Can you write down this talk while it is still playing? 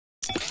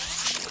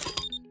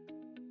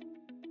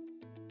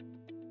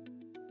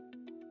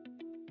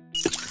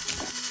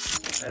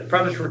The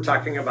product we're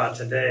talking about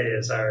today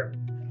is our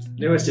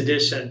newest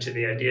addition to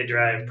the Idea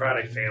Drive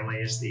product family.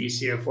 Is the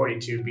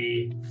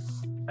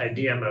EC042B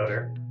Idea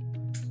motor.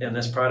 And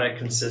this product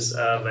consists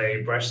of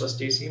a brushless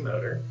DC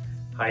motor,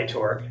 high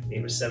torque,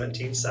 NEMA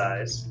 17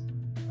 size,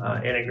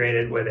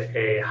 integrated with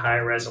a high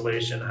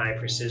resolution, high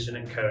precision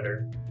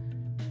encoder,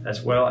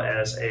 as well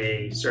as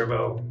a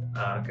servo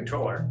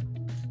controller,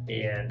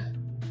 and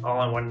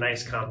all in one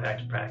nice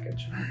compact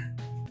package.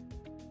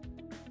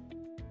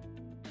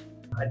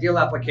 Ideal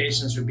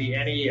applications would be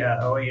any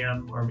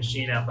OEM or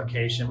machine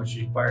application which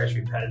requires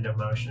repetitive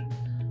motion,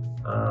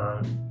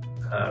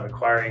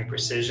 requiring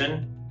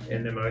precision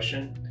in the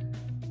motion,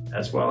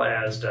 as well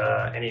as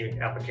any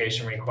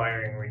application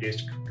requiring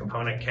reduced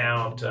component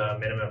count,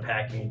 minimum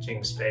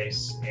packaging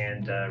space,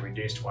 and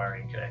reduced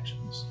wiring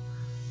connections.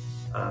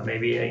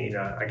 Maybe,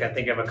 I can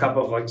think of a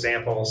couple of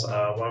examples.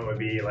 One would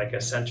be like a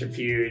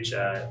centrifuge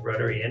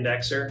rotary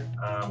indexer,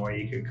 where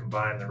you could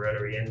combine the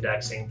rotary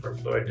indexing for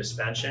fluid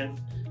dispenssion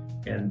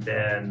and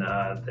then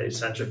the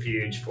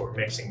centrifuge for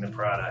mixing the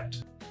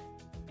product.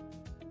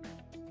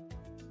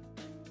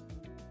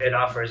 It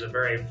offers a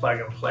very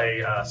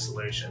plug-and-play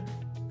solution.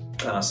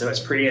 So it's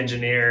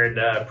pre-engineered,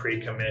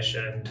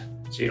 pre-commissioned,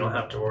 so you don't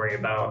have to worry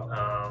about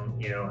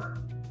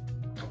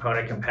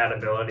component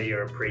compatibility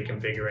or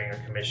pre-configuring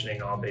or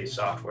commissioning all the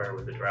software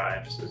with the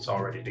drive. So it's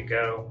all ready to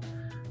go.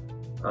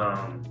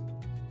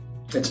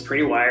 It's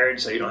pre-wired,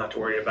 so you don't have to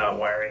worry about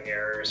wiring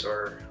errors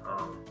or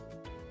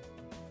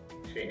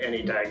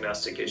any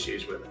diagnostic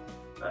issues with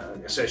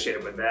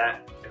associated with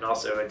that. And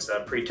also it's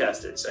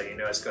pre-tested, so you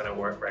know it's going to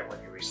work right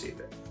when you receive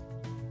it.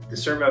 The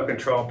servo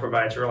control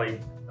provides really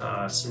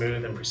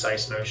smooth and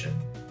precise motion.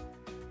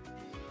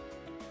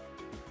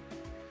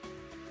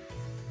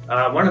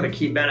 One of the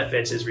key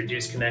benefits is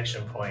reduced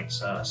connection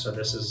points. So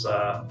this is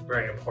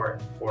very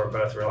important for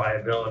both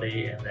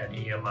reliability and then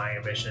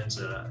EMI emissions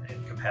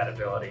and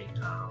compatibility.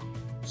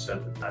 So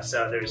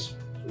there's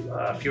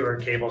fewer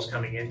cables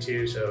coming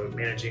into, so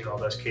managing all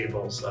those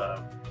cables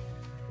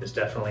is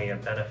definitely a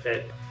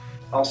benefit.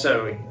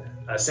 Also,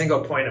 a single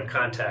point of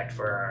contact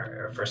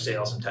for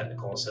sales and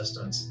technical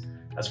assistance,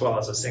 as well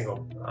as a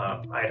single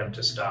item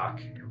to stock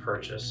and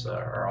purchase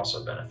are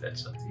also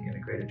benefits of the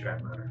integrated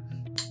drive motor.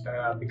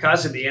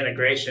 Because of the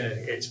integration,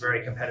 it's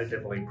very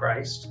competitively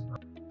priced.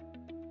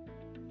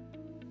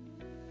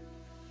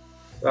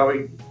 Well,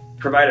 we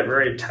provide a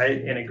very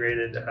tight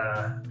integrated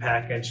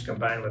package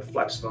combined with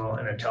flexible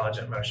and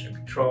intelligent motion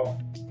control,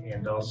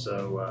 and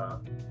also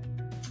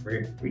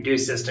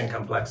reduce system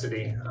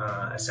complexity,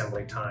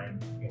 assembly time,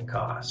 and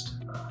cost.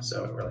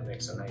 So it really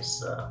makes a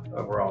nice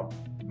overall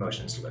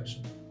motion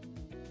solution.